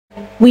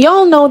We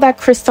all know that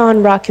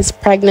Chriseanrock is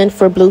pregnant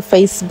for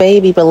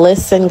Bluefacebabyy, but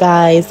listen,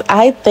 guys,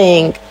 I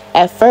think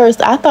at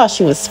first I thought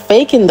she was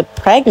faking the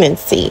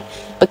pregnancy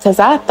because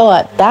I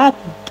thought that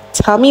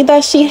tummy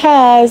that she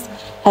has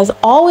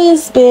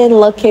always been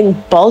looking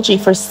bulgy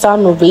for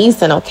some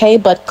reason, okay?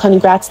 But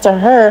congrats to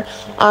her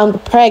on the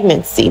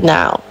pregnancy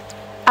now.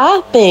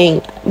 I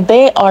think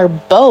they are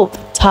both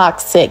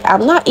toxic.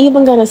 I'm not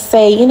even going to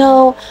say,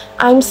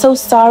 I'm so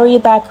sorry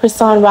that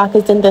Chriseanrock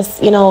is in this,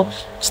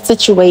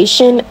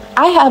 situation.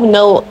 I have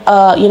no,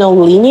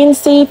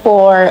 leniency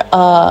for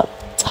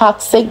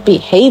toxic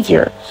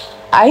behavior.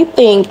 I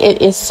think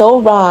it is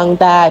so wrong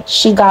that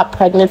she got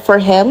pregnant for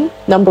him,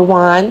 number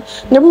one.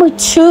 Number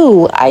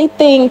two, I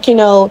think,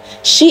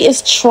 she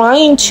is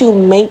trying to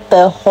make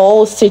the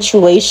whole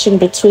situation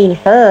between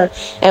her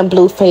and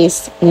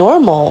Blueface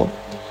normal.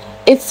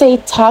 It's a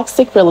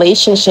toxic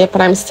relationship,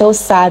 and I'm so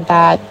sad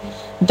that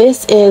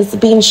this is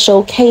being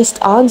showcased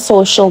on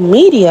social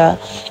media,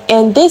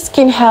 and this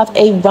can have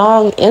a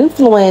wrong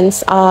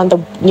influence on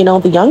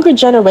the younger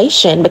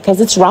generation because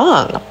it's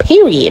wrong,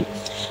 period.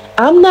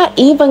 I'm not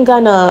even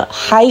gonna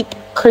hype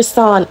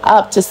Chrisean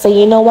up to say,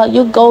 you know what,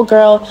 you go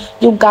girl,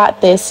 you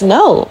got this.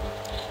 No,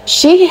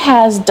 she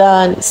has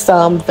done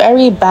some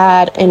very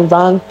bad and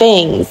wrong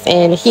things,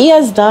 and he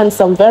has done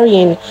some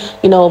very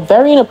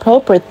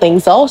inappropriate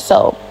things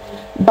also.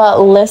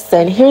 But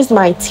listen, here's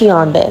my tea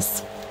on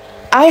this.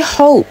 I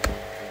hope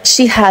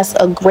she has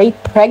a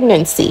great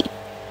pregnancy,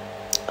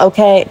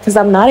 okay? Because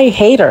I'm not a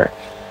hater.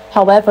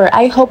 However,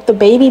 I hope the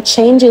baby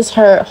changes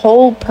her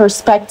whole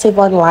perspective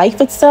on life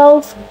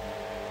itself.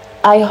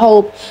 I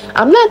hope,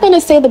 I'm not going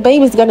to say the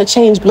baby's going to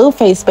change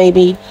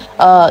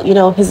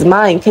Bluefacebabyy, his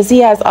mind, because he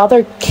has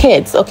other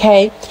kids,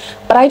 okay?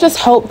 But I just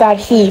hope that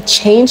he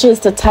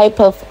changes the type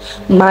of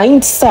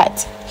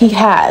mindset he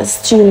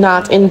has to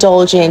not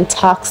indulge in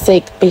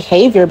toxic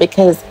behavior,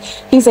 because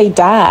he's a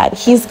dad.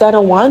 He's going to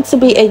want to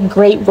be a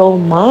great role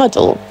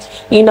model.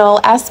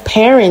 As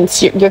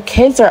parents, your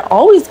kids are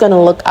always going to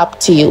look up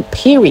to you,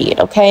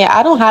 period, okay?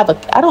 I don't have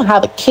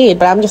a kid,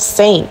 but I'm just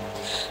saying,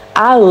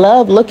 I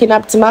love looking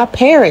up to my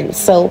parents.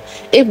 So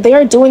if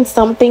they're doing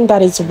something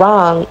that is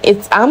wrong,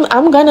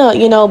 I'm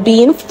gonna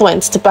be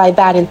influenced by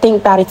that and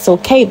think that it's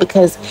okay,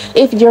 because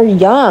if you're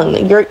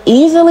young, you're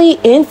easily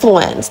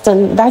influenced.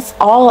 And that's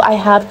all I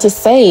have to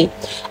say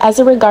as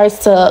it regards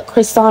to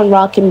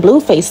Chriseanrock and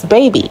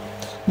Bluefacebabyy.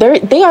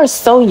 They are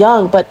so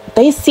young, but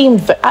they seem,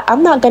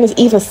 I'm not gonna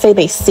even say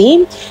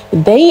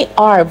they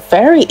are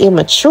very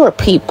immature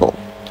people,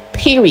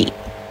 period.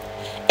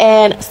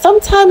 And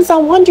sometimes I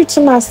wonder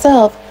to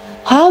myself,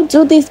 how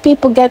do these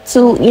people get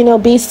to,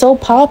 be so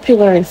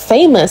popular and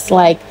famous?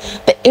 Like,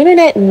 the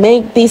internet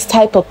make these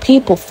type of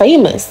people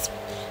famous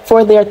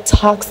for their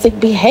toxic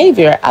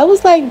behavior. I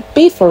was like,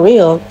 be for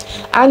real.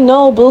 I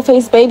know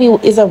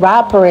Bluefacebabyy is a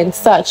rapper and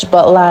such,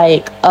 but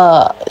like,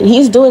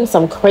 he's doing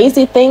some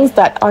crazy things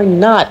that are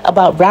not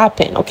about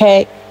rapping,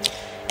 okay?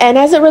 And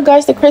as it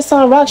regards to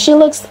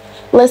Chriseanrock,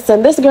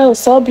 listen, this girl is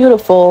so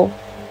beautiful.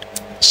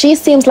 She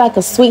seems like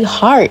a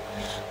sweetheart.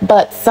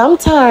 But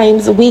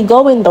sometimes we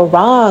go in the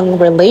wrong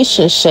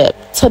relationship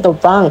to the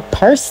wrong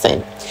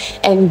person,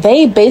 and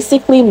they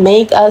basically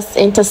make us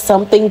into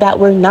something that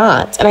we're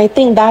not. And I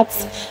think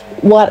that's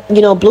what,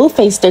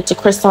 Blueface did to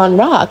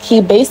Chriseanrock.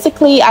 He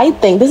basically, I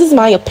think, this is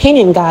my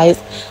opinion,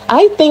 guys,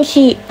 I think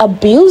he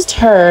abused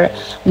her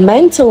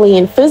mentally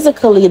and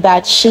physically,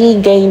 that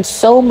she gained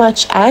so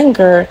much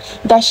anger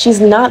that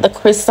she's not the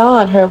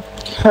Chrisean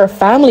her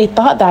family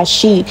thought that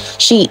she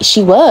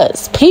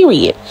was,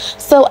 period.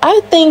 So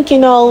I think,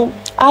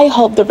 I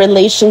hope the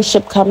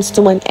relationship comes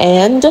to an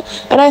end,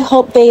 and I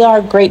hope they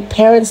are great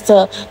parents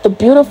to the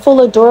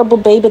beautiful, adorable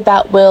baby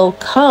that will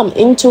come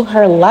into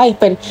her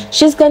life. And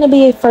she's going to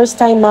be a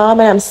first-time mom,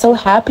 and I'm so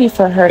happy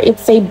for her.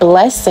 It's a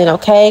blessing,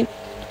 okay?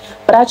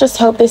 But I just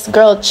hope this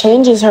girl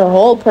changes her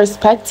whole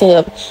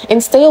perspective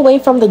and stay away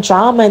from the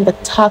drama and the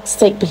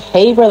toxic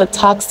behavior, the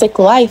toxic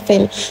life,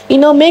 and,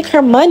 make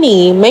her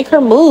money, make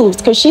her moves,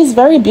 because she's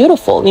very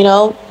beautiful,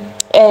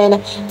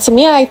 And to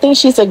me, I think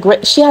she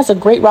has a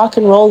great rock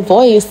and roll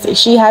voice.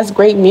 She has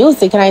great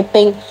music. And I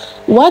think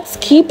what's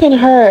keeping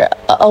her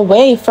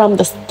away from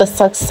the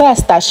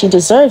success that she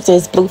deserves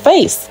is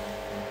Blueface.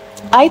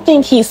 I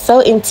think he's so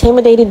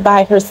intimidated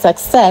by her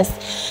success.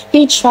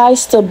 He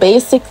tries to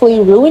basically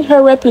ruin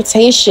her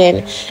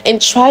reputation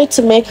and try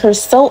to make her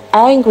so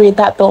angry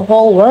that the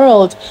whole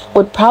world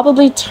would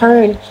probably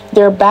turn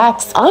their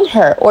backs on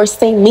her or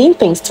say mean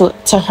things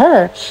to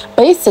her,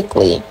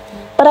 basically.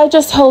 But I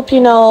just hope,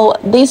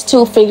 these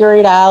two figure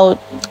it out.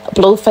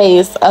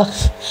 Blueface,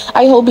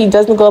 I hope he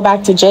doesn't go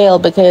back to jail,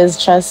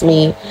 because trust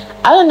me,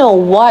 I don't know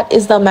what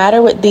is the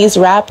matter with these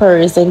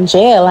rappers in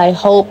jail. I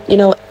hope,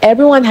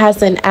 everyone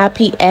has an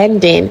happy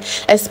ending,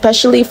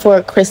 especially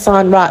for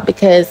Chriseanrock,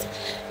 because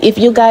if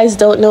you guys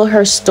don't know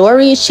her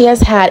story, she has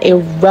had a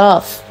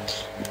rough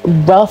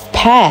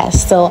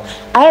past. So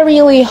I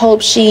really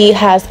hope she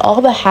has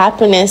all the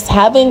happiness,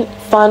 having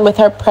fun with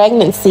her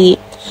pregnancy,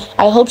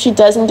 I hope she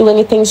doesn't do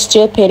anything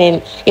stupid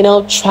and,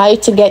 try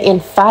to get in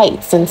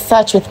fights and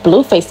such with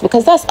Blueface,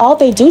 because that's all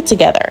they do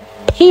together.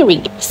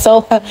 Period.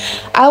 So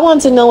I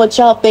want to know what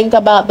y'all think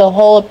about the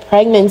whole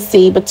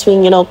pregnancy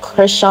between,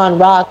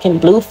 Chriseanrock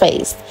and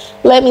Blueface.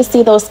 Let me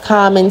see those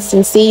comments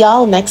and see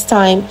y'all next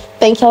time.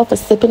 Thank y'all for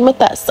sipping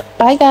with us.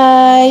 Bye,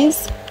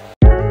 guys.